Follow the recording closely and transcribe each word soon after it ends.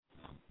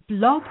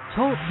Blog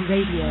Talk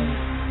Radio.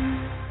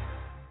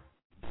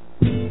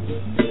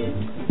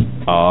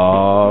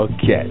 Aw,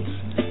 cats.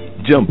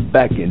 Jump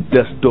back and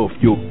dust off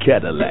your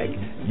Cadillac.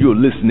 You're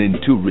listening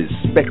to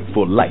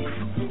Respectful Life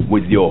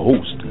with your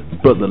host,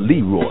 Brother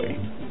Leroy,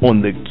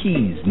 on the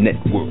Keys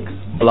Network.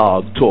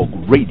 Blog Talk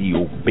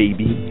Radio,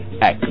 baby.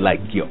 Act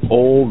like you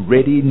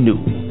already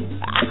knew.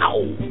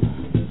 Ow!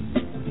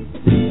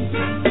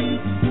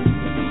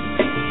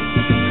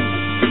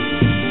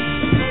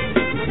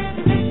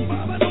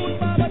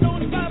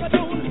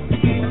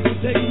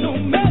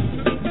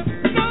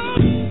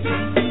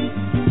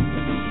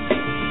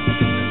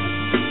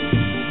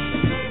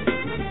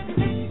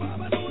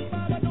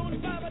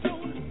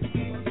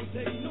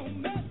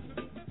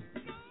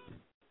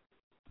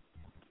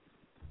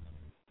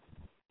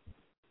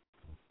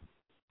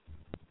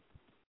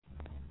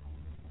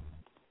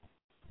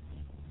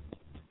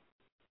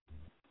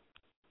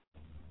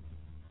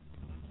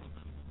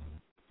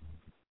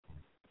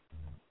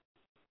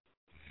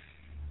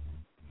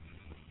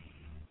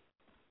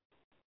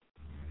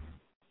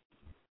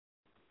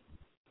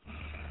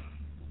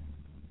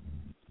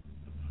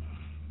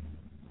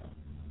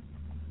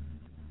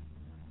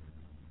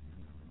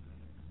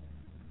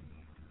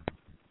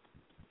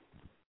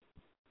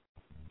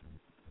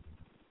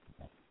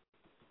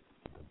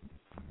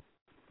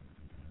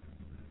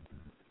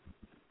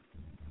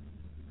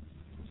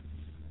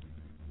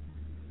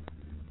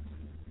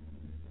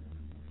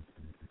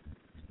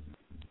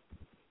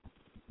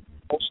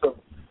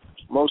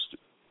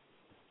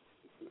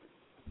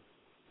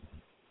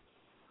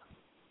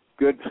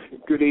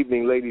 Good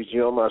evening, ladies and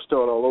gentlemen. I'll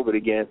start all over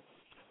again.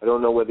 I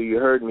don't know whether you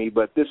heard me,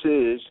 but this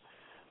is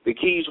the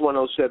Keys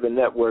 107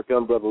 Network.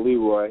 I'm Brother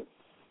Leroy,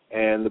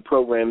 and the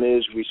program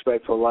is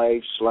Respectful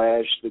Life /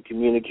 The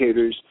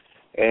Communicators,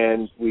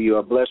 and we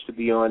are blessed to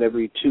be on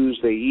every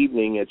Tuesday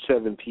evening at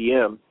 7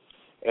 p.m.,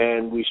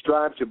 and we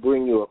strive to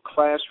bring you a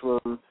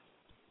classroom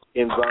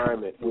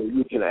environment where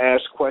you can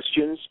ask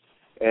questions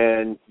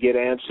and get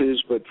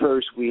answers, but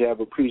first we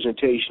have a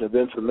presentation of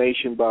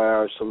information by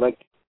our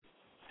select.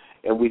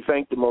 And we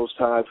thank the Most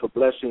High for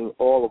blessing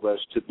all of us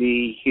to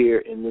be here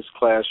in this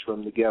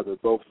classroom together,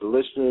 both the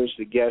listeners,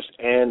 the guests,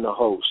 and the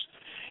host.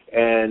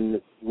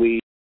 And we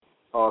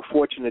are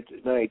fortunate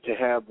tonight to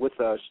have with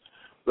us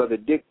Brother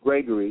Dick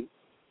Gregory,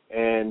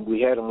 and we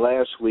had him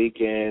last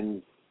week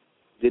and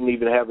didn't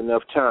even have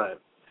enough time.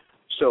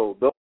 So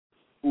those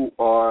who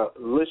are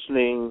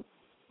listening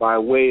by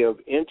way of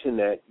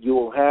Internet, you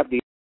will have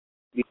the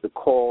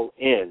call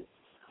in.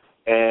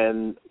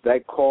 And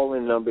that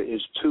call-in number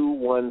is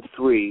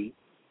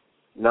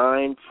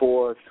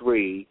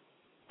 213-943-3618,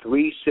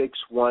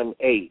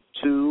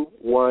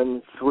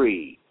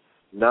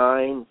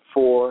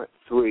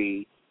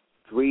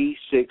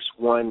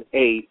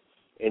 213-943-3618,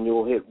 and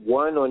you'll hit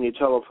 1 on your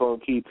telephone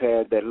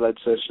keypad that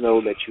lets us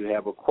know that you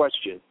have a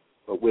question.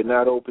 But we're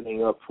not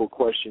opening up for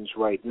questions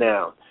right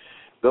now.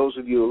 Those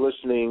of you who are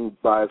listening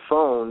by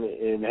phone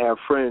and have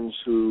friends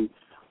who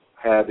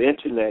have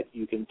Internet,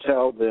 you can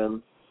tell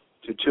them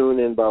to tune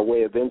in by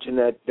way of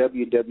Internet,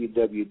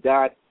 www.whcr.org.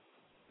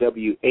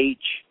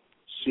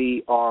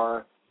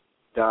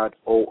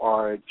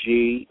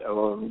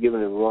 I'm giving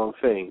it the wrong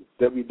thing,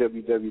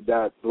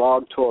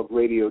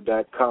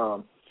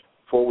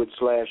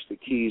 www.blogtalkradio.com/the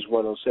Keys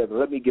 107.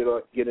 Let me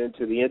get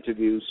into the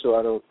interview so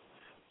I don't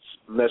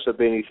mess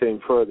up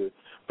anything further.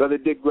 Brother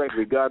Dick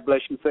Gregory, God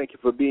bless you. Thank you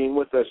for being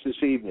with us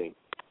this evening.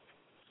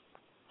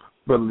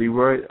 Brother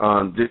Leroy,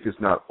 Dick is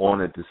not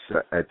on at this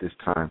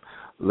time.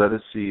 Let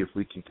us see if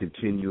we can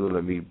continue.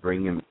 Let me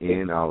bring him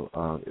in.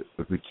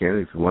 If we can,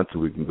 if we want to,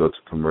 we can go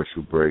to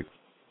commercial break.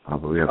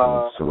 But we have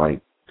some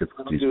slight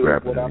difficulties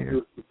grabbing in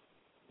here.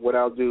 What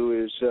I'll do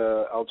is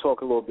I'll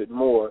talk a little bit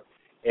more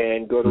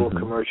and go to a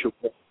commercial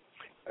break.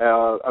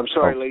 I'm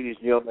sorry, ladies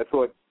and gentlemen. I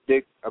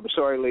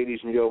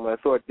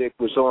thought Dick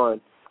was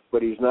on,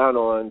 but he's not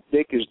on.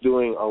 Dick is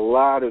doing a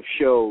lot of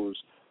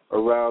shows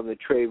around the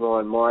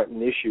Trayvon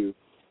Martin issue,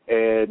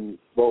 and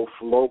both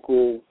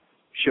local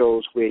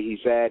shows where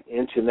he's at,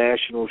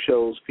 international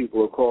shows.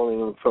 People are calling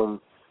him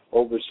from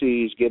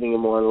overseas, getting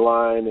him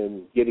online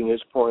and getting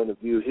his point of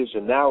view, his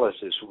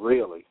analysis,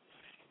 really.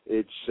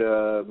 It's,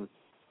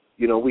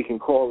 we can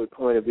call it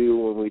point of view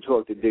when we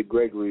talk to Dick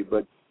Gregory,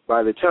 but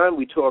by the time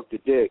we talk to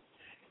Dick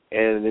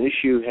and an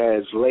issue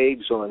has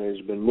legs on it,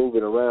 has been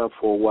moving around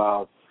for a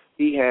while,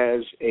 he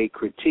has a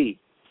critique.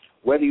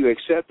 Whether you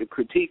accept the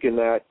critique or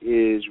not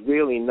is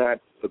really not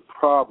the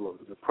problem.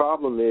 The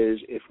problem is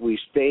if we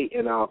stay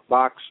in our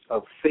box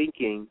of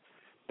thinking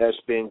that's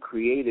been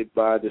created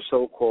by the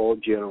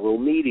so-called general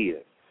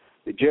media.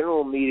 The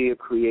general media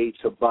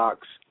creates a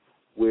box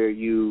where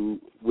your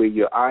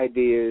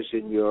ideas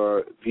and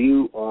your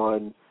view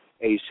on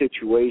a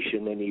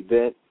situation, an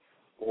event,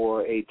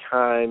 or a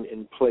time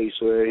and place,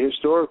 or a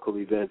historical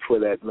event for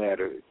that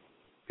matter,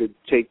 could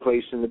take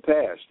place in the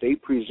past. They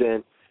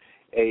present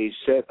a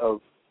set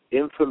of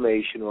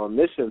information or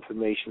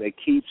misinformation that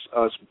keeps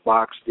us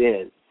boxed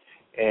in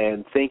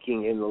and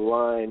thinking in the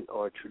line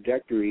or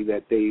trajectory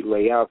that they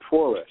lay out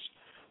for us.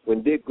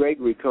 When Dick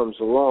Gregory comes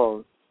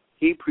along,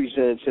 he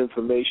presents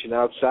information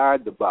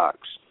outside the box,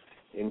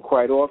 and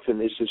quite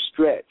often it's a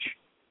stretch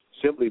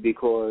simply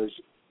because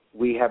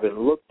we haven't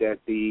looked at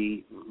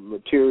the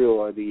material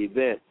or the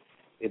event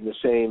in the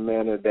same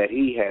manner that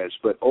he has.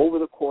 But over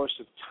the course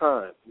of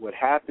time, what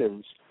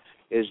happens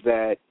is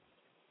that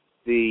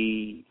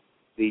the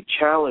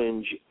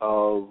challenge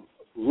of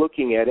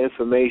looking at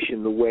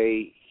information the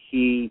way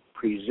he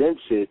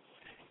presents it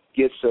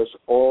gets us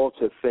all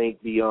to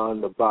think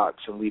beyond the box,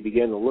 and we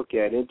begin to look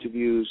at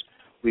interviews,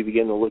 we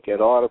begin to look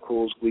at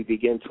articles, we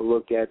begin to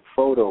look at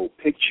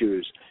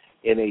pictures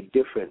in a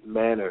different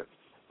manner.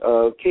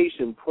 Case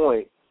in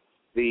point,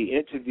 the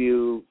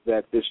interview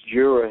that this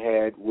juror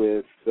had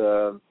with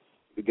the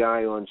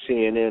guy on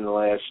CNN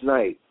last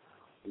night.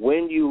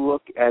 When you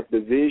look at the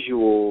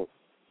visual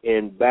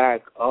in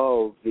back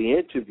of the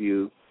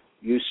interview,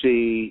 you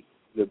see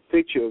the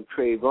picture of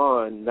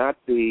Trayvon, not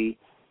the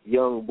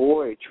young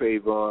boy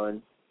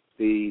Trayvon,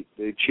 the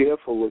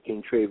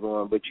cheerful-looking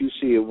Trayvon, but you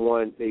see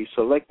they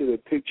selected a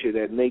picture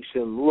that makes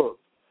him look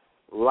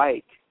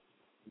like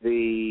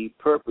the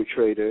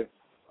perpetrator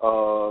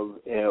of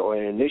or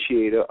an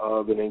initiator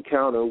of an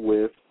encounter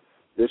with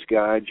this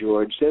guy,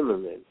 George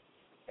Zimmerman.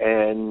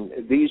 And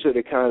these are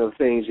the kind of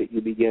things that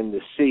you begin to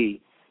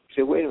see. You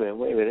say, wait a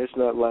minute, it's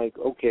not like,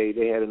 okay,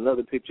 they had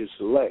another picture to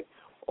select.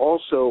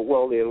 Also,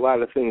 well, there are a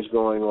lot of things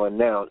going on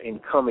now and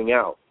coming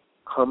out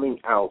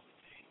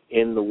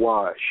in the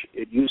wash.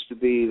 It used to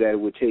be that it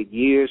would take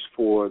years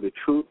for the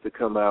truth to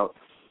come out.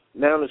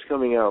 Now it's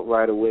coming out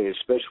right away,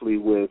 especially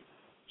with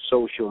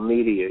social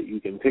media. You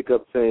can pick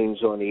up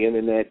things on the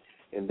Internet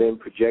and then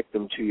project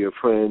them to your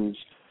friends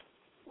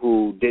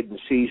who didn't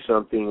see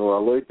something or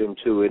alert them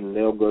to it, and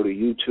they'll go to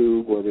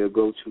YouTube or they'll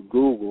go to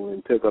Google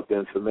and pick up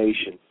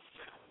information.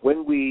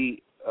 When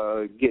we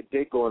get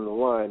Dick on the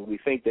line, we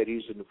think that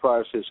he's in the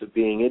process of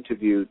being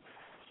interviewed,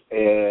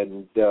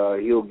 and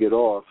he'll get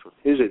off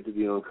his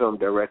interview and come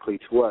directly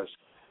to us,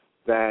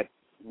 that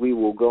we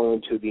will go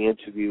into the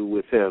interview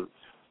with him.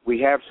 We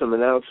have some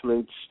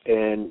announcements,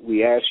 and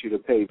we ask you to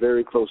pay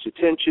very close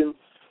attention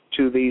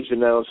to these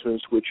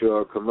announcements, which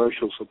are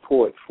commercial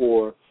support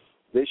for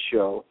this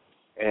show,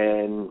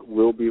 and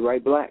we'll be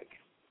right back.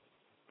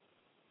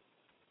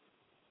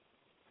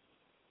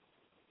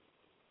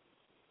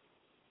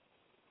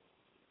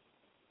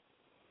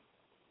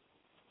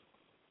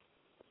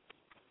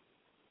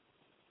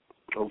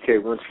 Okay,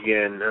 once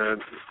again,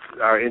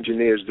 our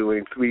engineer's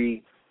doing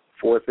 3-4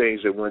 things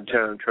at one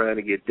time, trying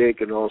to get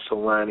Dick and also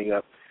lining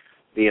up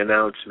the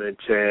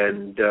announcements.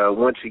 And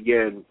once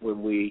again,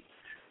 when we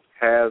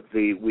have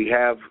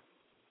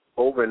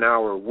over an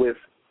hour with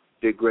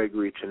Dick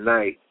Gregory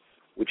tonight,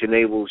 which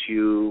enables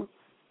you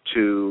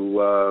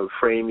to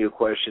frame your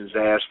questions,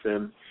 ask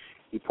them.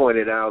 He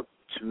pointed out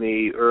to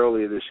me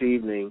earlier this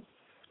evening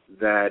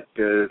that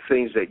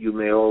things that you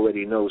may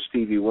already know,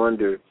 Stevie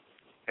Wonder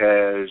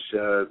has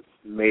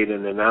made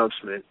an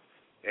announcement,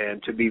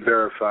 and to be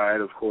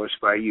verified, of course,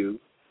 by you.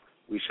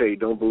 We say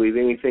don't believe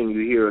anything you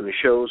hear on the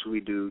shows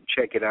we do.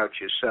 Check it out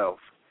yourself.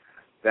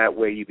 That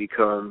way you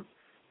become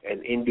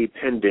an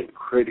independent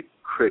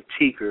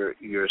critiquer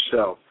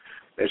yourself.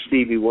 As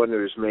Stevie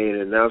Wonder has made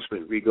an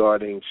announcement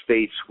regarding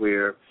states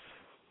where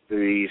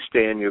the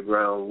stand your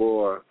ground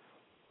law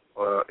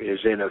is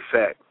in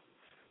effect.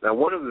 Now,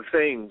 one of the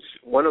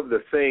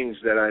things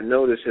that I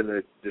noticed in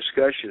the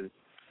discussion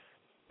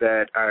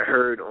that I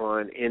heard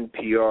on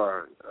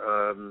NPR,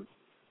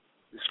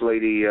 this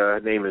lady,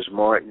 her name is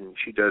Martin.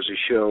 She does a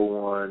show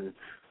on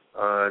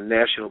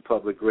National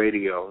Public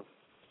Radio,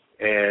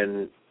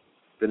 and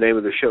the name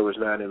of the show is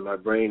not in my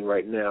brain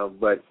right now,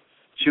 but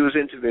she was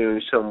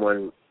interviewing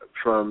someone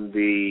from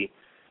the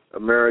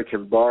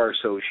American Bar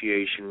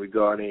Association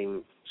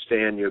regarding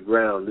Stand Your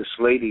Ground. This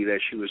lady that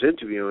she was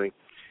interviewing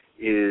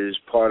is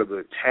part of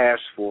a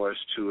task force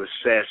to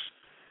assess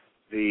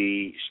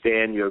the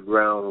Stand Your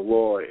Ground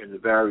law in the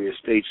various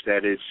states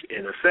that it's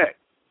in effect.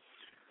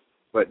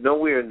 But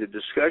nowhere in the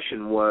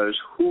discussion was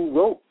who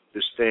wrote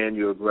the Stand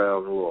Your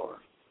Ground law.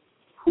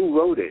 Who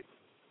wrote it?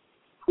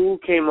 Who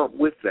came up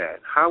with that?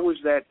 How was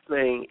that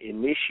thing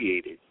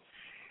initiated?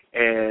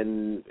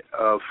 And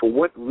for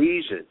what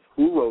reason?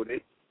 Who wrote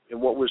it?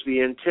 And what was the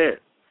intent?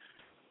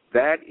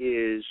 That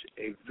is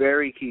a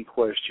very key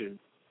question,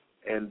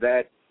 and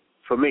that,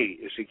 for me,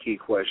 is a key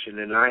question.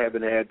 And I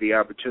haven't had the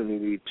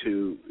opportunity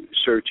to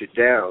search it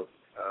down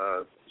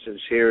since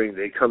hearing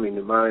it coming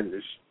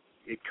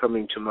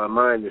to my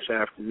mind this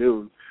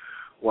afternoon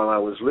while I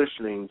was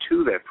listening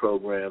to that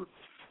program.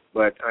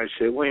 But I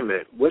said, wait a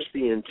minute, what's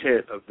the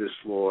intent of this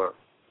law,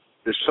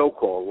 this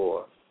so-called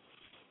law,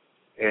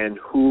 and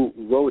who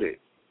wrote it?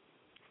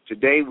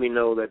 Today we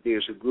know that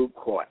there's a group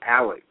called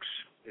ALEC.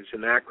 It's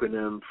an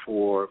acronym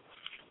for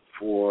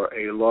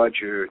a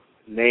larger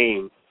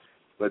name,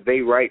 but they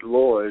write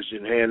laws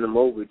and hand them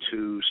over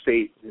to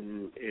state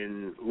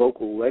and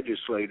local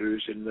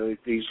legislators, and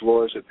these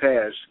laws are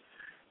passed,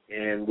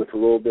 and with a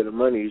little bit of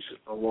monies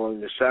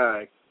along the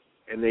side,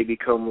 and they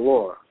become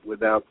law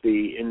without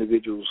the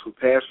individuals who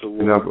pass the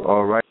law.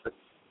 All right.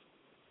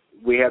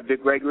 We have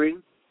Dick Gregory.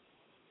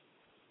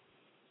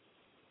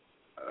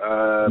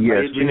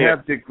 Yes, we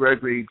have Dick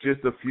Gregory.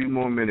 Just a few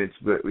more minutes,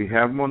 but we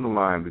have him on the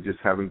line. We're just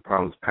having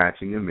problems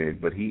patching him in,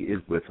 but he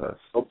is with us.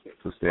 Okay.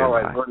 So stand all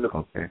right. by.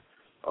 Wonderful.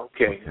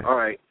 Okay. All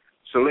right.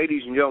 So,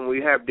 ladies and gentlemen,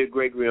 we have Dick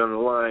Gregory on the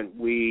line.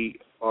 We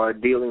are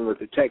dealing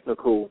with a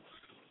technical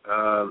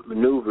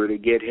maneuver to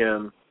get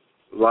him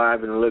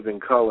live and live in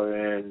color,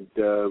 and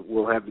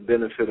we'll have the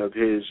benefit of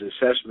his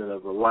assessment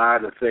of a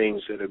lot of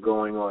things that are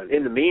going on.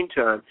 In the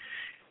meantime,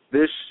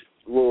 this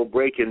little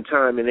break in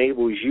time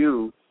enables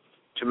you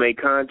to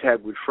make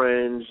contact with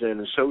friends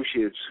and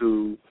associates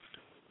who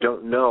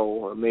don't know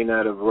or may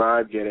not have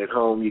arrived yet at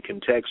home. You can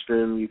text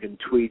them, you can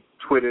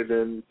Twitter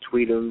them,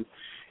 tweet them,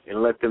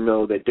 and let them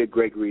know that Dick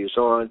Gregory is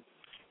on.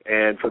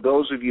 And for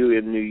those of you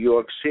in New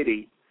York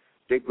City,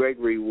 Dick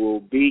Gregory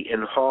will be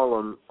in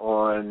Harlem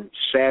on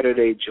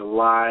Saturday,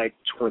 July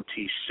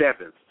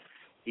 27th.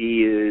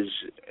 He is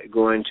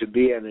going to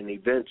be at an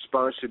event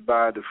sponsored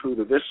by the Fruit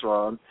of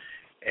Islam,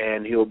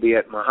 and he'll be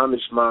at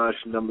Muhammad's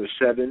Mosque number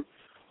 7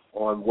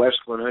 on West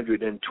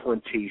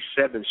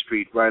 127th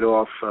Street, right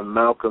off from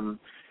Malcolm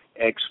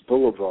X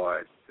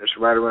Boulevard. That's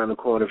right around the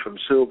corner from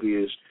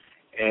Sylvia's.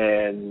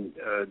 And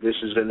this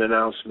is an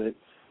announcement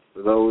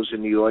for those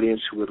in the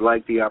audience who would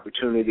like the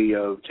opportunity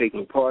of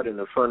taking part in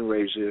a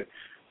fundraiser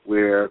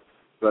where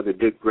Brother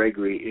Dick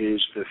Gregory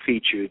is the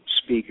featured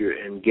speaker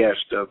and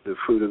guest of the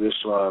Fruit of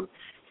Islam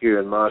here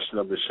in Mosque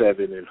number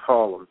 7 in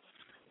Harlem.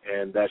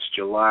 And that's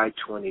July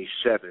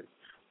 27th.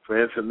 For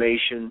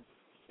information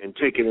and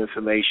ticket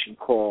information,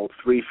 call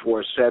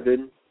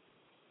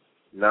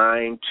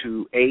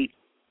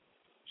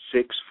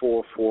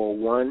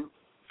 347-928-6441,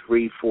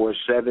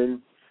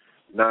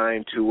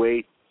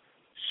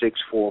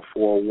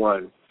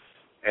 347-928-6441.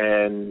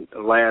 And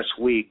last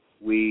week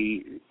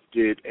we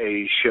did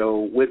a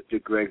show with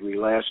Dick Gregory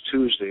last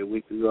Tuesday, a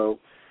week ago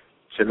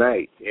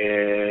tonight,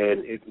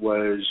 and it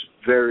was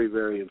very,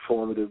 very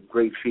informative,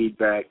 great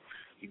feedback.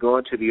 You go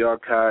into the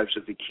archives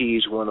of the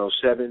Keys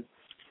 107,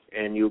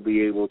 and you'll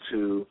be able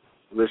to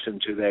listen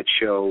to that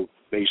show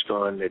based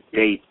on the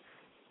date,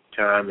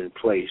 time, and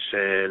place.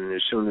 And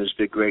as soon as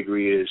Dick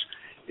Gregory is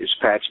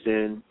patched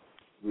in,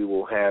 we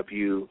will have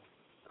you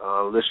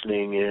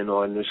listening in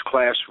on this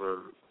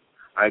classroom.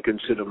 I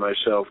consider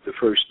myself the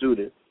first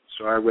student,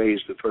 so I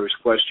raise the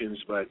first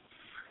questions, but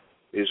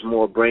there's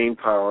more brain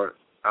power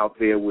out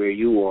there where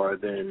you are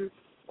than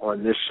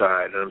on this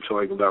side. And I'm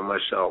talking about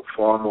myself,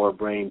 far more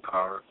brain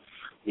power.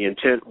 The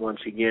intent,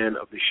 once again,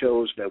 of the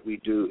shows that we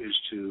do is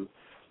to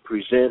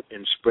present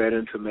and spread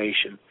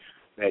information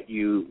that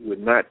you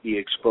would not be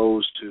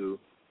exposed to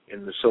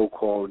in the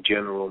so-called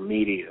general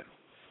media,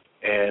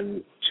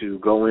 and to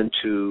go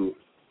into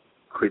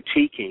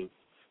critiquing,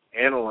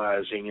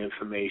 analyzing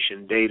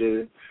information,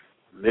 data,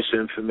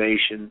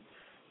 misinformation,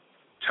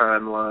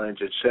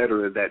 timelines,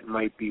 etc., that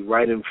might be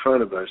right in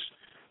front of us,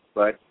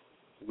 but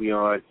we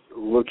aren't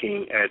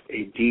looking at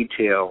a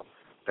detail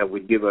that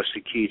would give us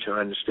the key to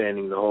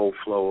understanding the whole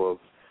flow of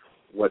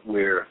what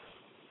we're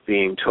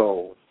being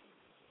told.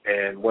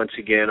 And once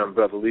again, I'm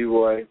Brother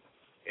Leroy,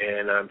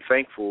 and I'm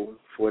thankful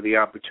for the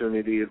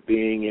opportunity of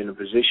being in a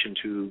position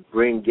to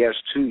bring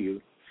guests to you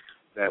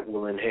that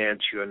will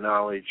enhance your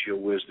knowledge, your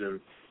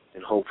wisdom,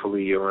 and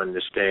hopefully your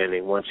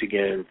understanding. Once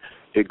again,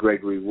 Dick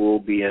Gregory will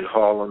be in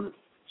Harlem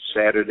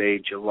Saturday,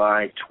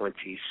 July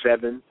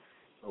 27th.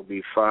 It'll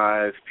be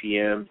 5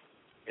 p.m.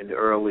 in the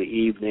early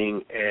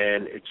evening,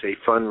 and it's a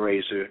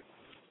fundraiser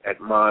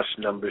at Mosque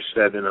number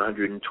 7,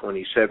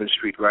 127th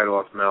Street, right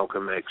off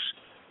Malcolm X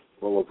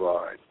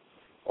Boulevard.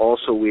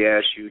 Also, we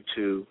ask you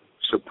to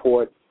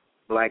support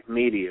black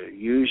media.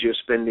 Use your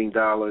spending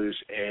dollars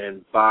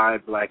and buy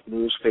black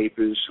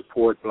newspapers,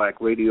 support black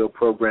radio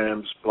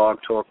programs, blog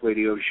talk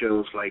radio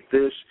shows like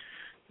this,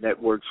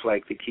 networks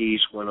like the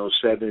Keys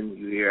 107.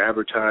 You hear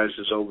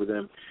advertisers over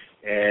them,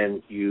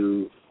 and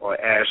you are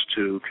asked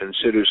to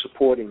consider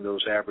supporting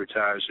those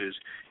advertisers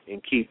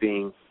and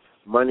keeping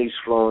monies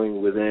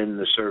flowing within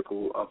the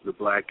circle of the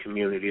black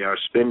community. Our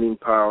spending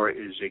power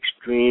is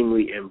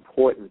extremely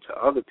important to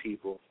other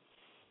people.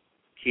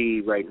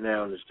 Key right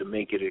now is to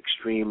make it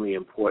extremely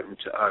important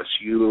to us,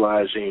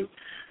 utilizing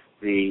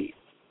the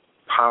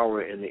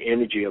power and the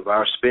energy of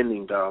our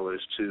spending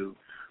dollars to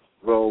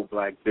grow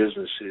black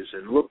businesses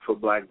and look for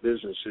black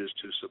businesses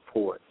to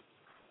support.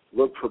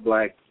 Look for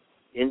black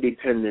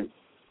independent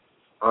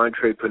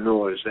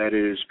entrepreneurs, that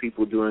is,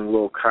 people doing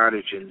little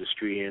cottage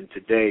industry. And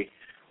today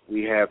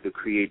we have the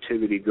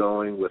creativity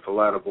going with a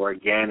lot of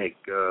organic,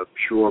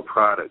 pure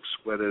products,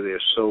 whether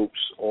they're soaps,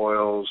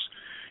 oils,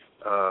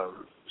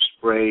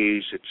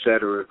 sprays,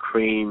 etc.,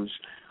 creams.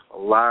 A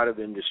lot of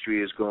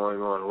industry is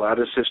going on. A lot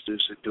of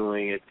sisters are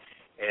doing it.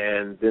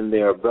 And then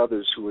there are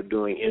brothers who are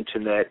doing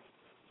internet.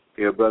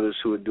 There are brothers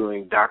who are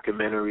doing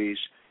documentaries.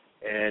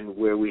 And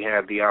where we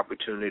have the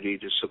opportunity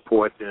to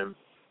support them,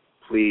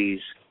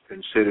 please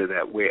consider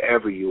that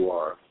wherever you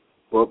are.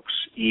 Books,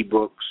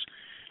 e-books.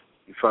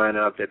 You find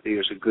out that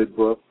there's a good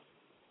book,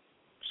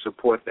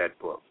 support that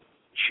book.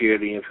 Share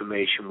the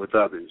information with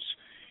others.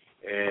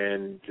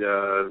 And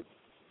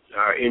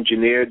our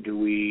engineer, do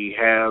we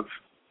have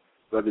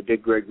Brother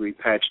Dick Gregory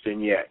patched in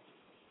yet?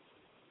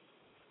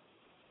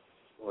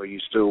 or are you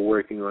still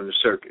working on the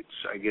circuits?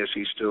 I guess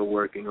he's still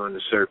working on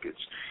the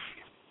circuits.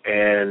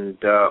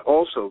 And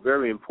also,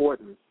 very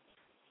important,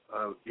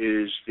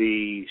 is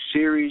the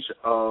series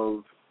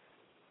of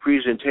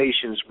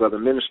presentations Brother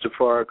Minister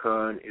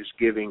Farrakhan is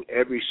giving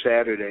every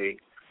Saturday,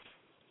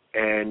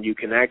 and you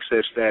can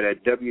access that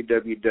at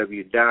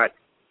www.noi.org.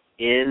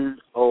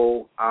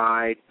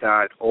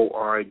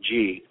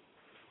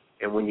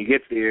 And when you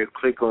get there,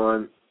 click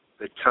on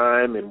the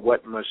time and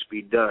what must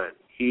be done.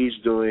 He's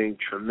doing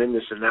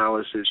tremendous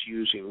analysis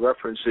using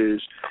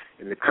references,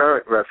 and the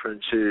current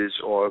references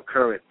or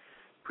current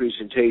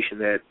presentation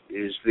that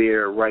is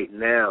there right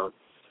now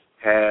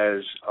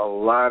has a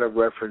lot of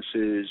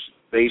references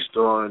based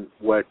on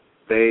what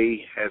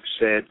they have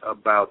said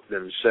about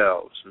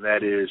themselves, and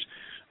that is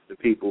the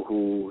people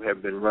who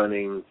have been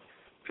running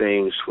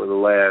things for the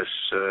last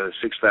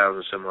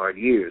 6,000 some odd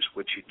years.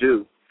 What you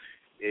do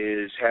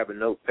is have a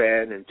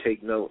notepad and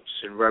take notes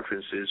and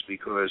references,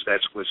 because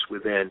that's what's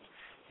within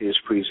his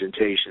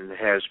presentation,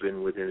 has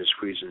been within his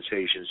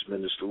presentations.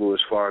 Minister Louis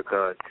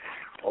Farrakhan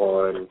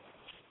on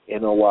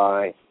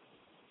NOI,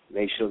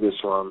 Nation of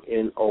Islam,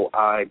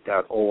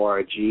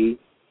 NOI.org.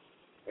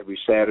 Every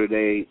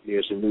Saturday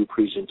there's a new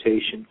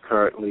presentation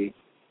currently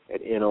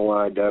at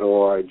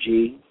NOI.org.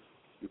 You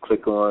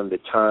click on the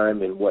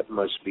time and what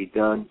must be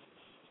done,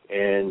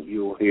 and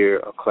you'll hear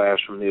a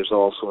classroom. There's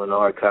also an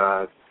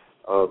archive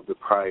of the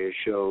prior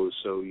shows,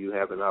 so you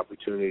have an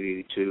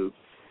opportunity to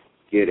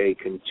get a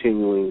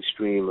continuing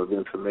stream of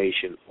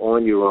information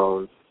on your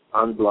own,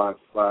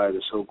 unblocked by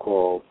the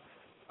so-called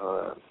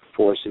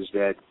forces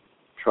that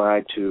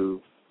try to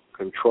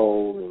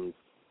control and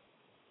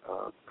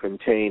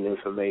contain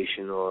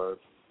information or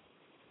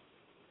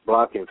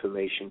block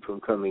information from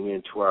coming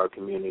into our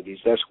communities.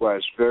 That's why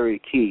it's very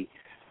key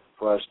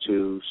for us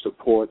to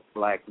support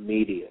black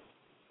media.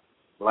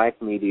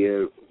 Black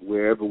media,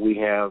 wherever we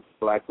have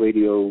black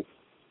radio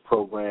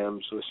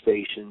programs or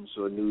stations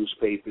or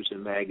newspapers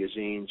and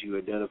magazines, you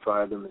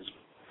identify them as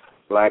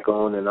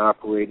black-owned and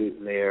operated,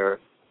 and their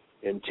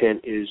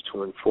intent is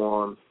to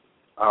inform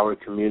our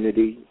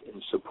community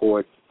and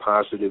support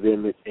positive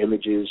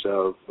images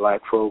of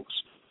black folks.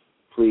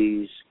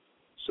 Please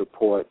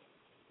support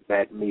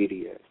that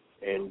media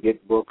and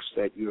get books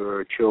that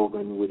your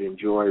children would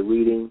enjoy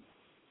reading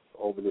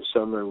over the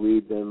summer and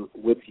read them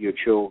with your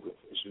children.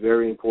 It's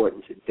very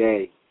important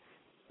today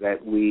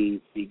that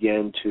we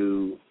begin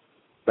to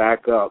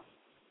back up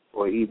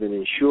or even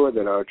ensure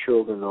that our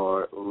children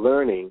are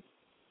learning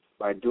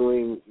by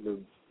doing the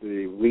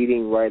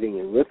reading, writing,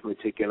 and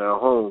arithmetic in our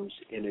homes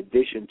in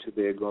addition to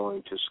their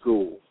going to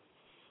school.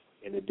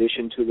 In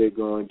addition to their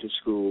going to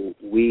school,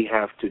 we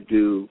have to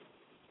do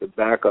the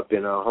backup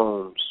in our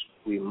homes.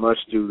 We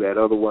must do that.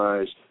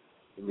 Otherwise,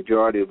 the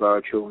majority of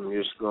our children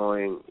are just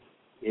going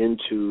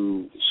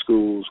into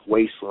schools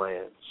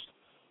wastelands,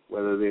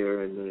 whether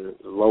they're in the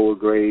lower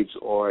grades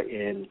or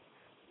in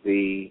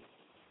the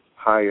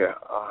higher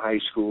high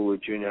school or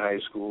junior high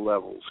school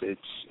levels.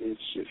 It's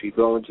if you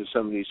go into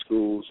some of these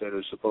schools that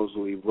are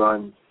supposedly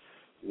run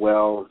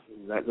well,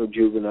 not no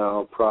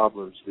juvenile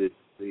problems, that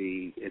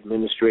the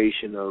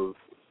administration of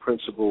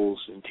principals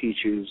and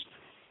teachers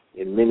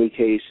in many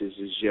cases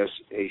is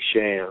just a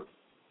sham.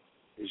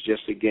 It's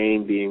just a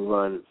game being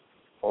run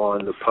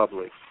on the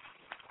public.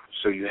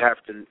 So you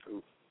have to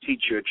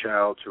teach your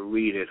child to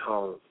read at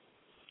home.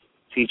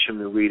 Teach them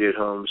to read at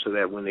home so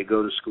that when they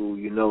go to school,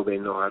 you know they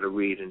know how to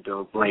read, and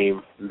don't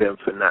blame them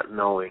for not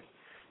knowing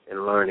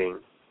and learning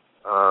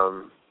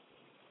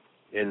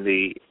in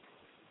the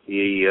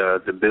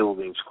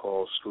buildings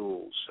called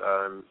schools.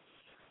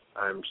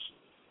 I'm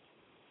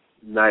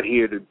not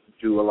here to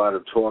do a lot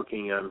of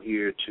talking. I'm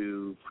here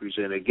to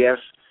present a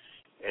guest,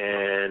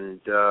 and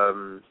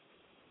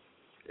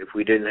if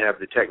we didn't have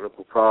the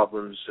technical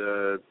problems,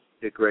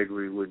 Dick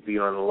Gregory would be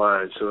on the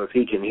line. So if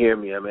he can hear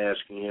me, I'm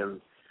asking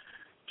him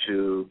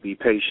to be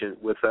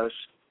patient with us,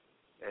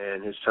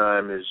 and his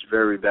time is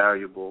very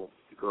valuable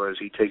because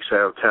he takes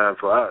out time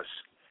for us,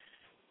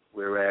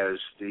 whereas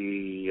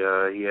he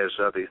has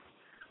other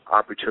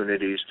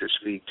opportunities to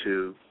speak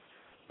to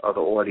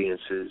other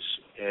audiences.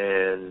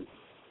 And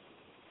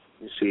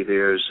you see,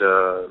 there's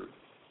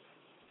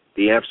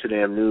the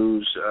Amsterdam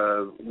News.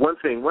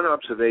 One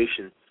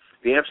observation,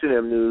 the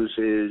Amsterdam News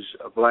is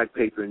a black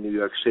paper in New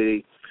York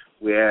City.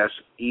 We ask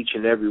each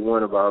and every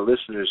one of our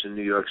listeners in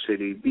New York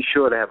City, be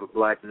sure to have a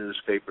black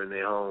newspaper in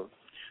their home.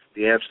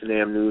 The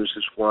Amsterdam News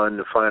is one.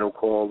 The Final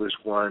Call is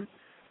one.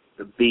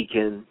 The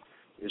Beacon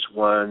is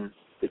one.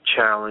 The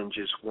Challenge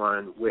is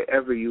one.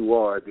 Wherever you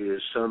are,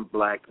 there's some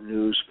black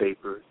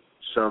newspaper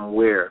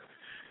somewhere,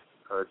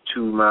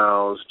 2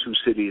 miles, 2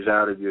 cities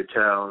out of your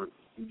town.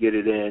 You get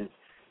it in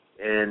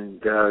and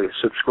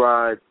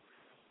subscribe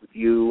with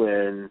you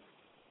and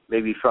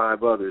maybe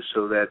 5 others,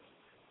 so that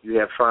you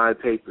have 5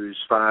 papers,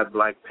 5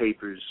 black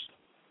papers,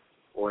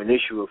 or an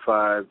issue of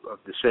 5 of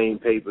the same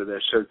paper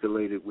that's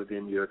circulated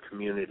within your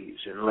communities,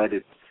 and let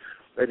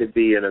it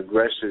be an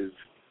aggressive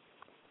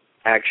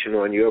action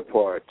on your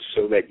part,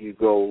 so that you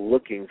go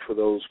looking for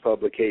those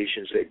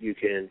publications that you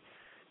can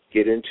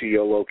get into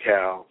your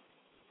locale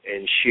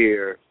and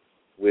share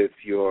with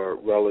your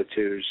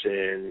relatives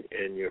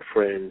and your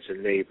friends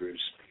and neighbors.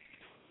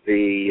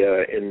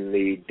 In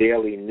the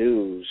daily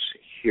news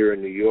here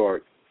in New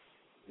York,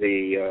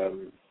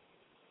 the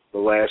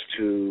last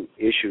two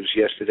issues,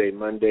 yesterday,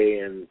 Monday,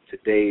 and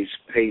today's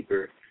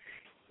paper,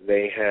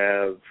 they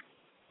have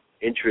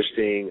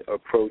interesting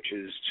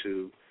approaches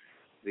to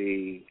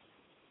the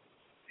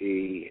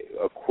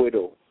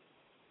acquittal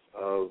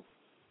of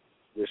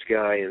this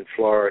guy in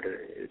Florida.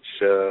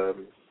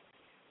 It's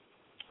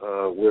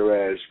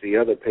whereas the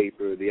other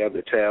paper, the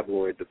other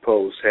tabloid, the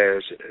Post,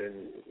 has a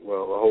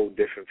whole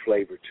different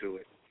flavor to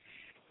it.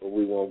 But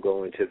we won't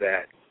go into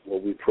that.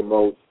 What we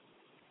promote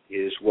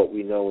is what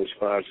we know is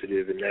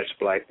positive, and that's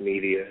black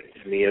media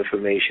and the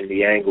information,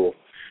 the angle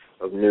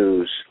of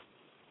news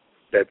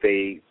that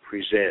they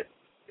present.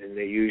 And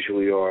they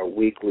usually are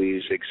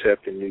weeklies,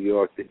 except in New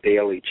York, the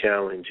Daily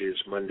Challenge is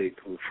Monday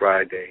through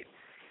Friday.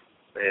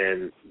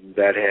 And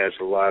that has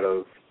a lot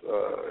of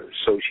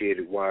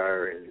Associated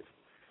Wire and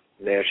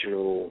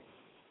National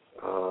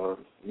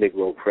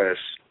Negro Press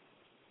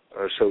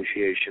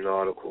Association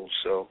articles.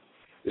 So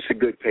it's a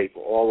good paper.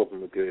 All of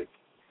them are good.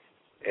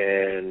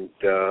 And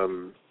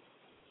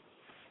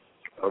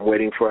I'm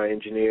waiting for our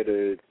engineer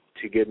to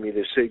give me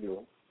the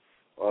signal.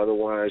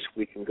 Otherwise,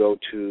 we can go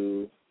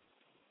to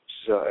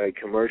a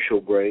commercial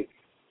break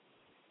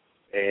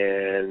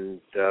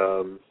and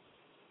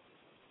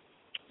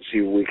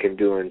see what we can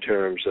do in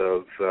terms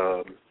of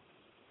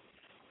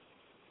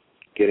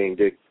getting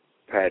Dick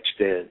patched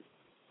in.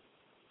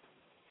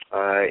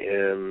 I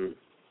am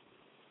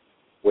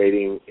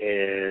waiting,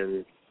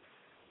 and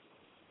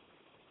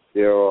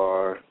there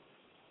are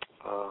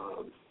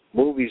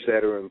movies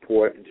that are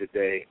important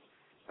today.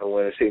 And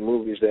when I say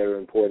movies that are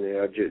important,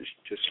 I'll just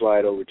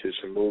slide over to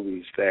some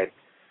movies that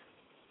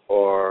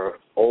are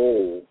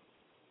old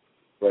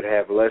but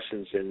have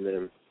lessons in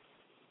them.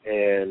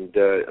 And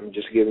I'm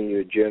just giving you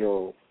a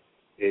general,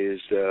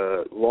 is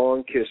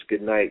Long Kiss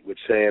Goodnight with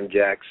Sam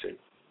Jackson.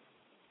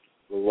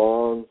 The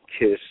Long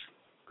Kiss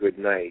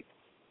Goodnight.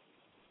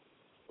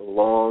 The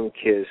Long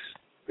Kiss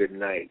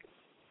Goodnight.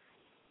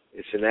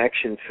 It's an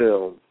action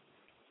film,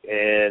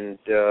 and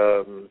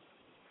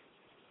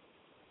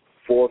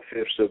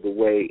 4/5 of the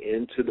way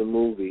into the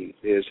movie,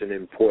 there's an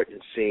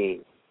important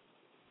scene.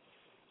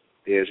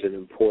 There's an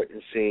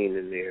important scene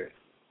in there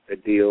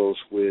that deals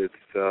with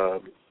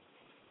a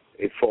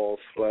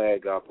false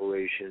flag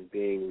operation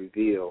being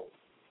revealed,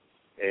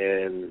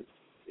 and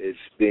it's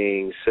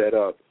being set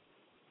up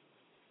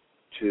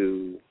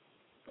to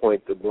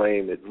point the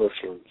blame at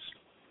Muslims.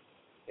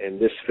 And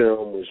this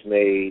film was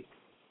made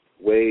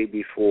way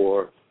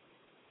before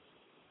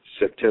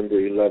September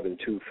 11,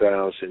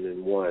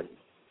 2001.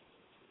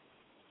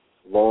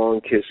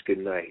 Long Kiss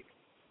Goodnight.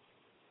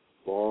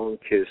 Long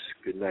Kiss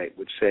Goodnight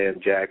with Sam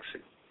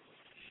Jackson.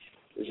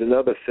 There's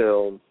another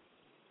film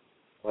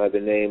by the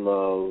name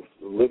of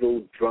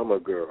Little Drummer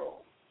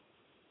Girl.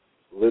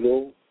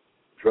 Little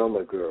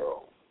Drummer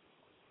Girl.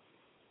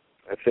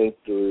 I think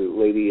the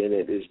lady in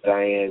it is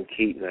Diane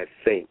Keaton, I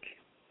think.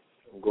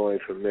 I'm going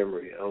from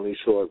memory. I only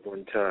saw it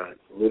one time.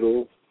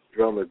 Little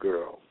Drummer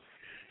Girl.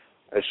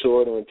 I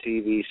saw it on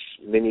TV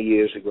many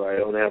years ago. I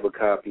don't have a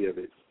copy of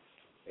it.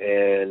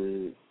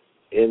 And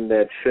in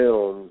that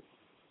film,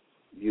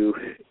 you're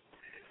going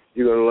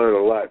to learn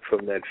a lot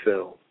from that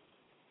film.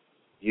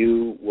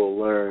 You will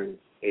learn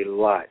a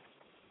lot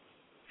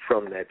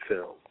from that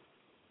film.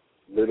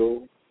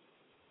 Little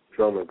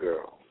Drummer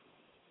Girl.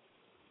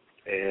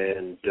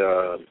 And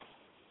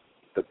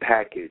The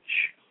Package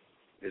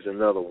is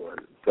another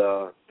one.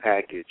 The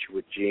Package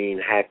with Gene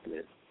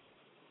Hackman.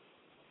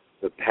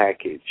 The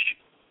Package.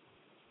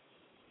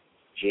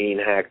 Gene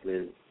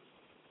Hackman.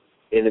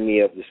 Enemy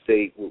of the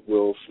State with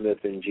Will Smith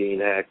and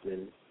Gene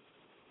Hackman.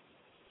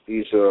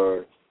 These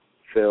are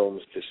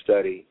films to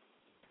study.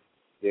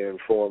 They're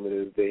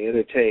informative. They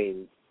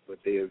entertain, but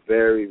they are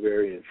very,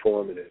 very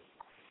informative.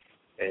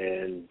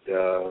 And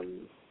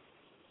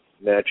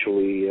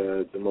naturally,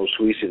 the most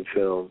recent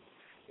film,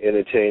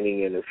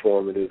 entertaining and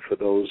informative for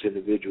those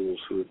individuals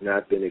who have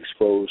not been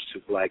exposed to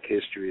black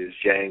history, is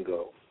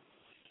Django.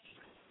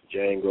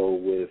 Django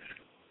with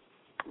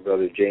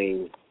Brother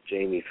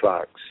Jamie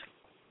Foxx.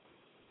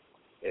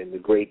 And The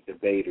Great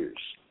Debaters.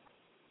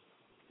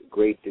 The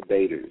Great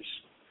Debaters.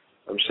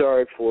 I'm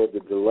sorry for the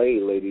delay,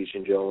 ladies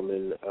and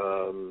gentlemen.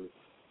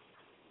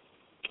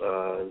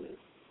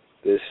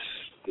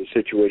 The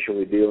situation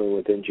we're dealing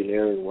with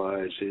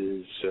engineering-wise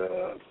is,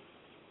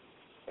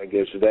 I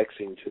guess,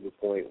 vexing to the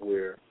point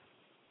where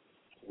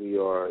we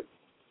are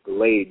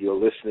delayed. You're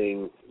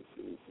listening,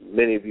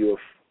 many of you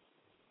are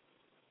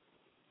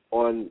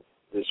on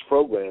this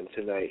program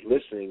tonight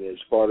listening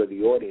as part of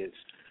the audience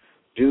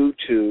due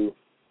to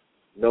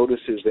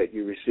notices that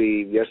you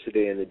received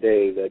yesterday and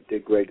today that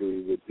Dick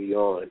Gregory would be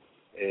on,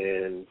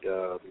 and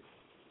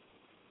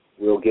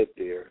we'll get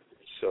there.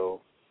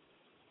 So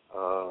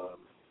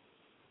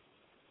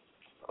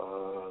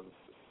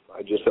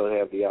I just don't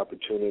have the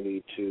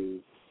opportunity to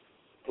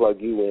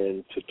plug you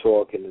in to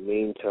talk in the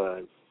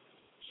meantime,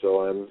 so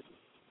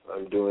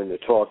I'm doing the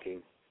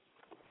talking.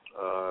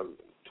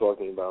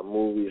 talking about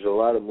movies. A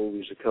lot of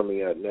movies are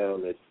coming out now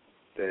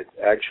that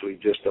actually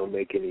just don't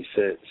make any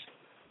sense.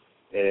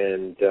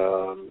 And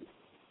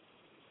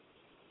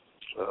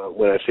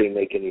when I say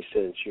make any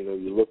sense,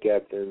 you look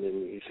at them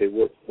and you say,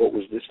 what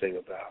was this thing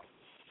about?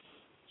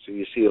 So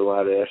you see a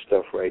lot of that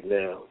stuff right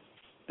now,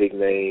 big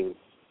name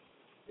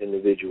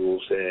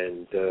individuals,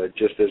 and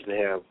just doesn't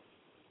have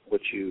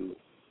what you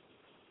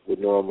would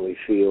normally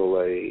feel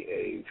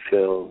a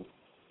film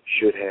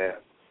should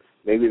have.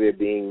 Maybe they're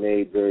being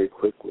made very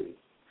quickly,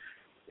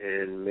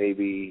 and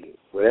maybe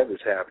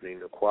whatever's happening,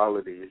 the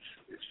quality is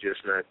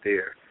just not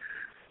there.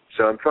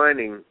 So I'm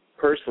finding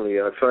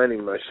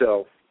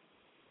myself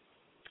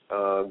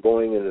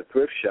going into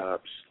thrift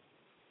shops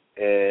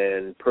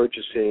and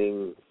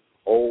purchasing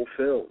old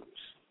films,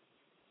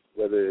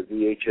 whether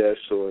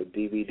VHS or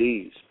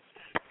DVDs.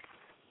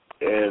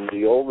 And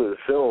the older the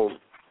film,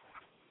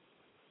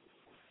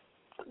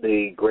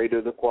 the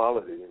greater the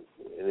quality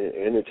and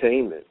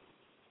entertainment.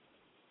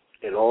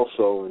 And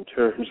also in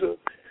terms of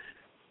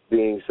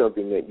being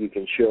something that you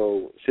can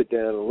sit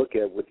down and look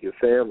at with your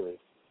family.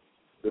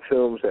 The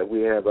films that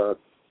we have out,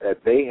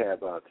 that they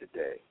have out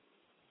today,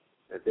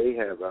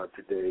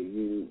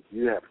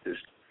 you have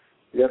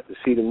to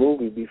see the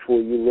movie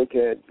before you look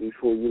at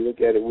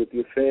it with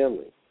your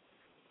family,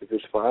 if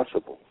it's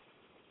possible.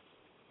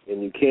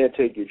 And you can't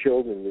take your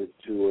children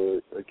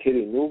to a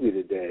kiddie movie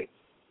today,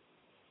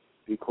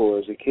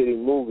 because a kiddie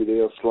movie,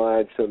 they'll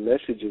slide some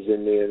messages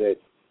in there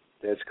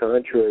that's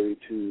contrary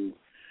to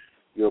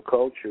your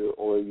culture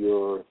or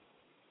your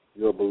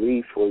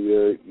belief or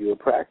your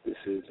practices.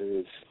 And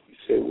you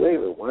say, wait a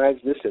minute, why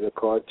is this in a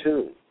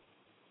cartoon?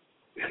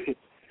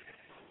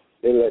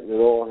 They're letting it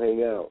all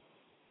hang out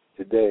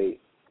today.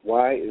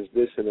 Why is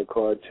this in a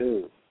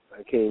cartoon?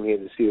 I came here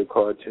to see a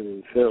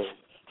cartoon film,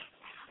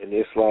 and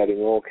they're sliding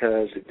all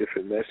kinds of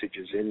different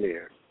messages in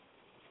there.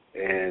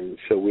 And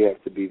so we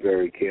have to be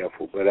very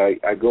careful. But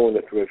I go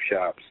into thrift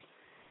shops,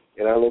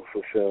 and I look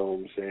for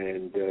films,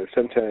 and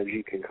sometimes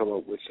you can come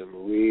up with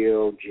some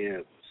real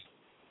gems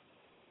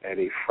at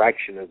a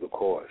fraction of the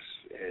cost,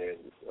 and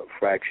a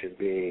fraction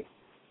being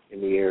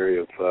in the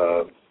area of,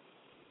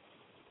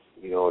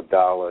 $1,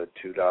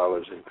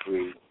 $2, and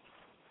 $3.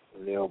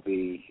 And there'll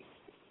be,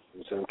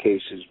 in some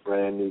cases,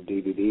 brand new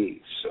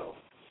DVDs. So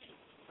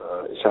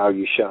it's how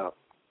you shop,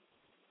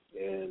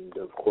 and,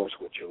 of course,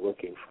 what you're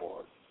looking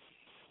for.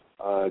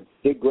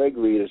 Dick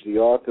Gregory is the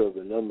author of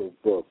a number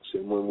of books,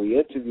 and when we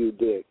interview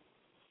Dick,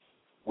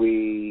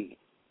 we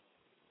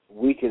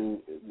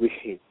can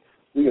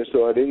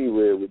start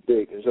anywhere with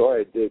Dick. And so, all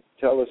right, Dick,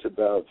 tell us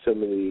about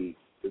some of the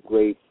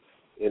great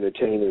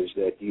entertainers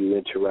that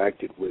you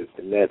interacted with,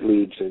 and that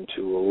leads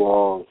into a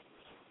long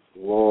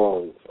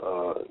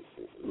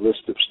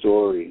list of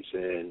stories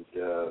and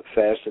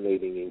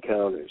fascinating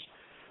encounters.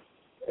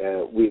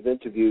 We've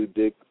interviewed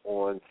Dick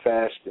on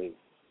fasting,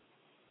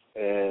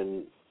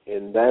 and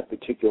in that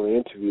particular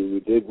interview we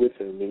did with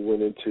him, he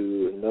went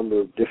into a number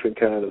of different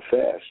kind of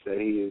fasts that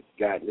he had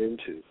gotten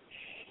into,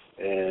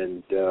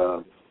 and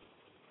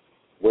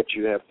what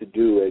you have to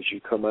do as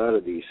you come out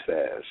of these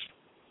fasts.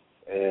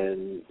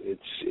 And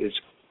it's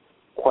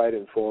quite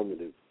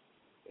informative.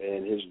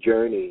 And his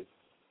journey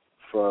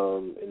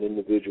from an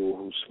individual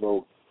who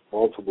smoked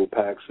multiple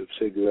packs of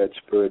cigarettes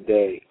per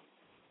day,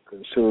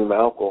 consumed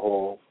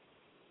alcohol,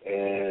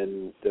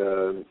 and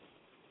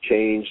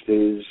changed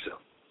his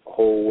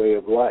whole way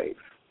of life.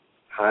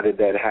 How did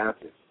that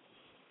happen?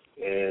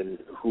 And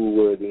who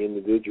were the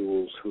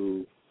individuals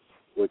who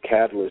were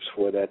catalysts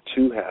for that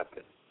to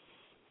happen?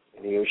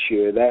 And he'll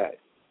share that.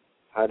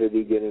 How did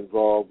he get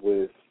involved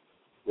with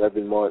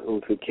Reverend Martin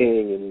Luther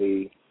King and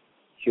the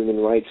human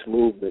rights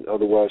movement,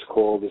 otherwise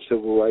called the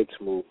Civil Rights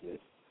Movement,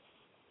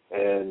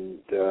 and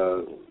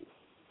the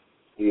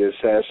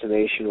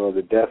assassination or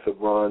the death of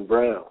Ron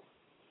Brown,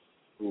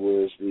 who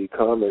was the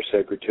Commerce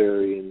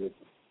Secretary in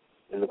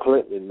the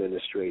Clinton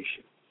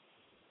administration.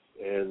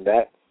 And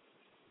that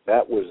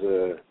was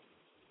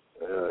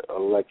a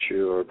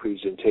lecture or a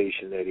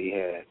presentation that he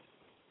had,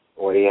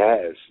 or he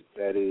has,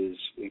 that is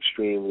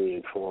extremely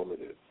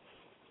informative,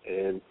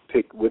 and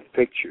with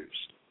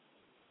pictures.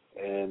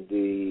 And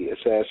the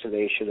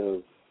assassination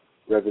of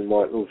Reverend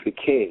Martin Luther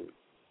King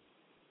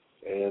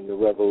and the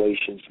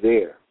revelations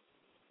there,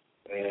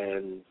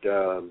 and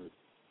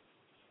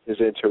his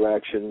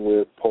interaction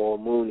with Paul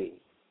Mooney,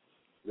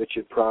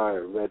 Richard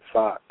Pryor, Red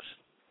Fox,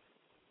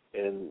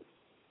 and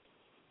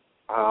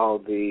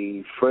how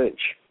the French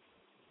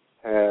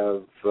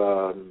have,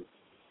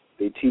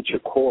 they teach a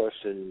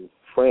course in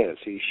France,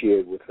 he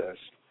shared with us,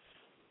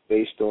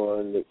 based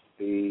on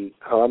the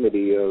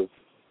comedy of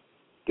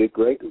Dick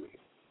Gregory.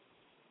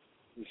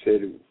 He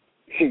said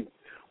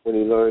when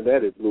he learned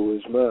that, it blew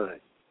his mind.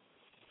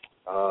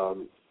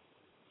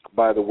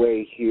 By the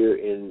way, here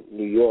in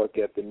New York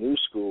at the New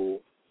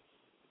School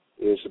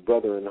is a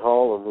brother in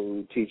Harlem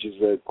who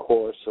teaches a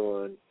course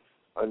on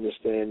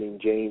understanding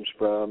James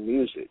Brown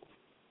music.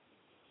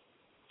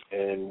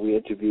 And we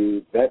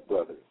interviewed that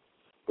brother.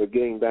 But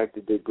getting back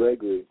to Dick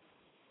Gregory,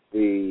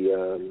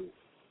 the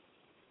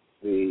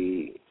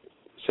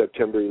September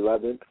September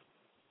 11th,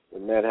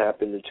 when that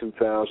happened in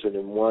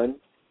 2001.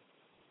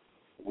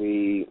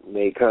 We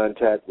made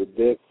contact with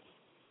Dick.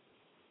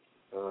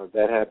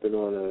 That happened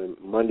on a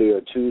Monday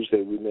or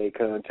Tuesday. We made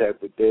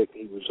contact with Dick.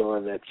 He was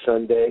on that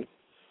Sunday,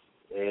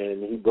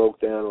 and he broke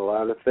down a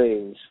lot of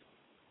things,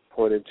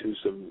 pointed to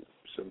some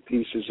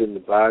pieces in the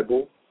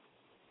Bible.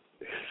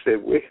 He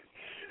said, where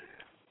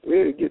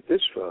did you get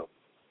this from?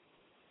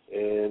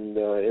 And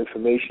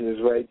information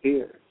is right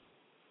there,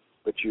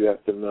 but you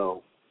have to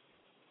know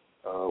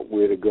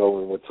where to go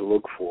and what to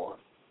look for.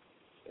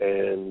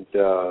 And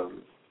the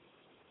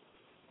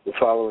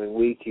following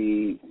week,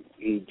 he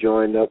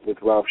joined up with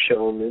Ralph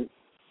Shulman,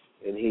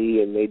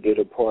 and they did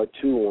a part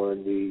 2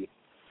 on the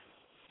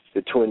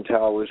Twin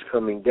Towers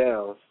coming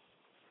down,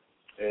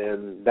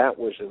 and that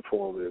was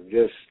informative,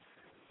 just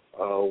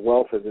a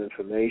wealth of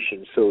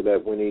information, so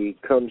that when he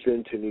comes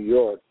into New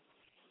York,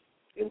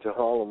 into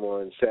Harlem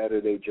on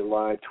Saturday,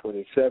 July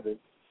 27th,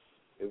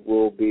 it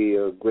will be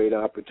a great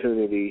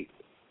opportunity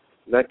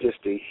not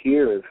just to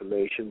hear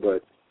information,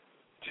 but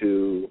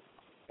to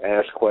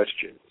ask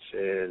questions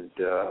and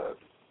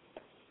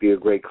be a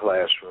great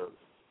classroom.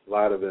 A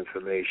lot of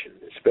information,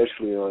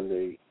 especially on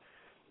the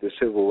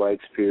civil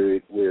rights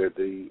period, where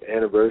the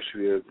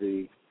anniversary of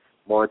the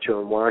March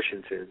on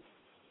Washington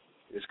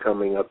is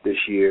coming up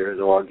this year in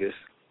August,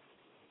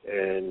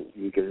 and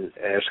you can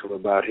ask him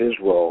about his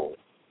role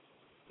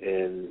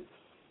in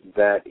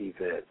that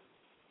event,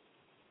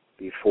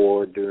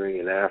 before,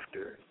 during, and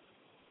after,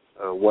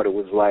 what it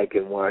was like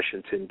in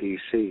Washington,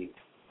 D.C.,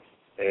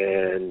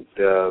 and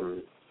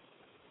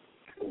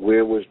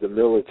where was the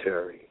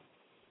military?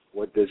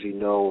 What does he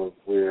know of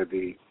where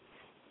the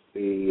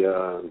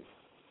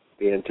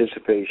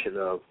anticipation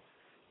of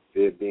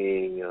there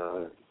being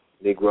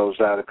Negroes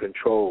out of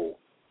control?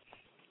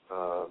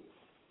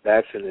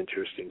 That's an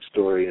interesting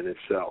story in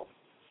itself.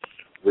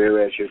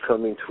 Whereas you're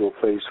coming to a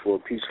place for a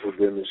peaceful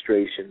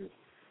demonstration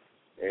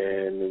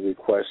and the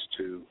request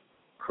to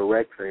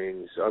correct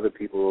things, other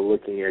people are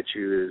looking at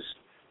you as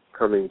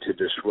coming to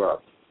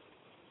disrupt.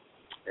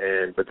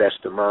 But that's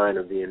the mind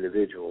of the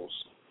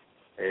individuals.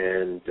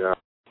 And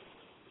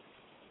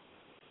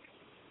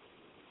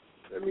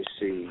let me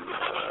see.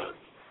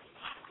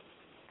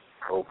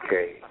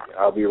 Okay,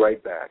 I'll be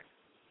right back.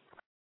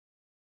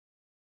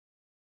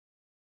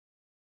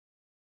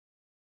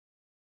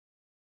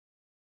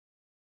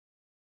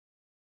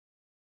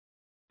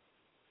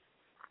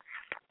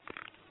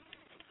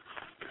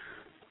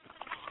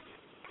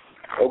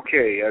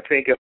 Okay, I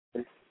think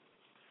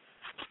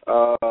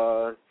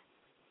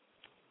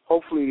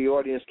hopefully the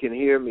audience can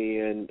hear me.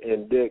 And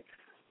Dick,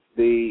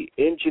 the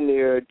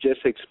engineer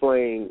just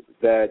explained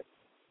that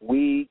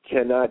we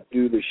cannot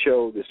do the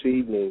show this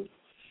evening.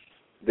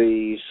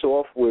 The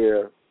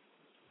software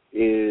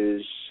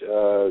is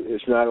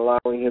not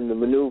allowing him to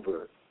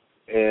maneuver,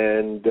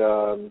 and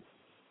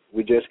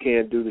we just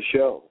can't do the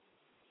show.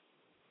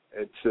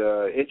 It's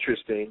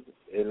interesting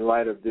in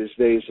light of these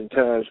days and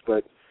times,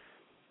 but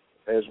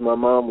as my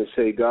mom would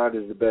say, God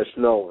is the best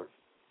knower.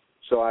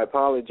 So I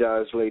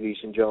apologize,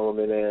 ladies and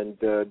gentlemen, and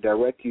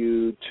direct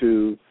you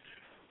to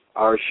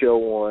our show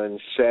on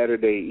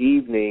Saturday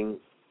evening.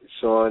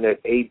 It's on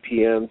at 8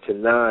 p.m. to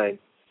 9.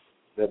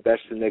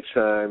 That's the next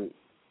time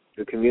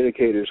the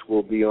communicators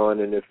will be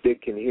on. And if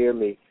Dick can hear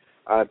me,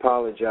 I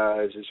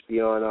apologize. It's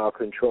beyond our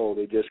control.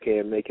 They just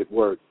can't make it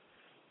work.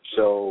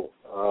 So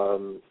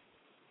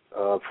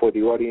for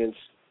the audience,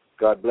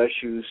 God bless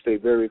you. Stay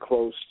very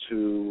close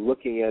to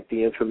looking at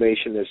the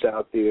information that's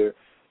out there,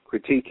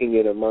 critiquing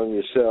it among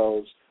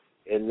yourselves,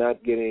 and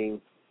not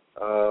getting,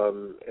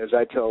 as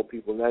I tell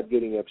people, not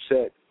getting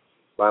upset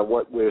by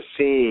what we're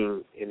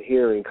seeing and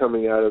hearing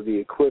coming out of the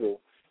acquittal.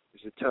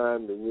 It's a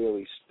time to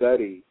really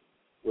study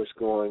what's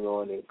going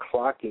on and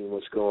clocking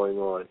what's going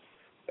on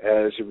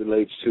as it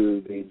relates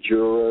to the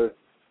juror,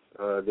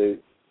 the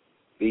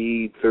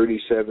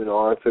B37,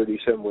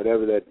 R37,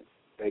 whatever that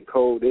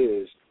code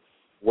is.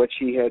 What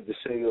she had to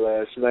say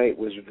last night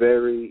was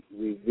very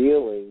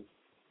revealing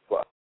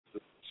for us.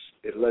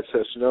 It lets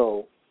us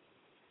know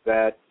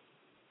that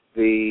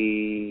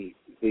the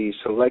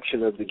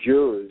selection of the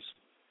jurors,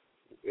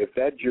 if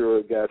that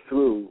juror got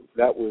through,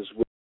 that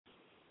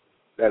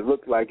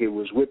looked like it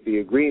was with the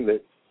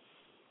agreement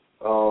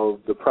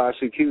of the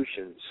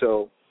prosecution.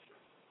 So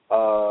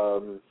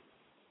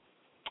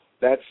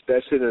that's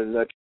it in a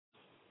nutshell.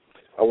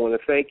 I want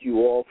to thank you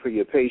all for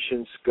your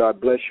patience. God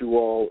bless you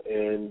all,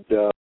 and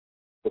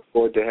look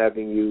forward to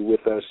having you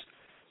with us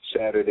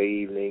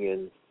Saturday evening,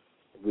 and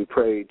we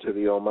pray to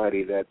the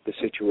Almighty that the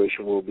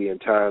situation will be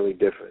entirely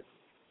different.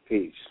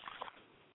 Peace.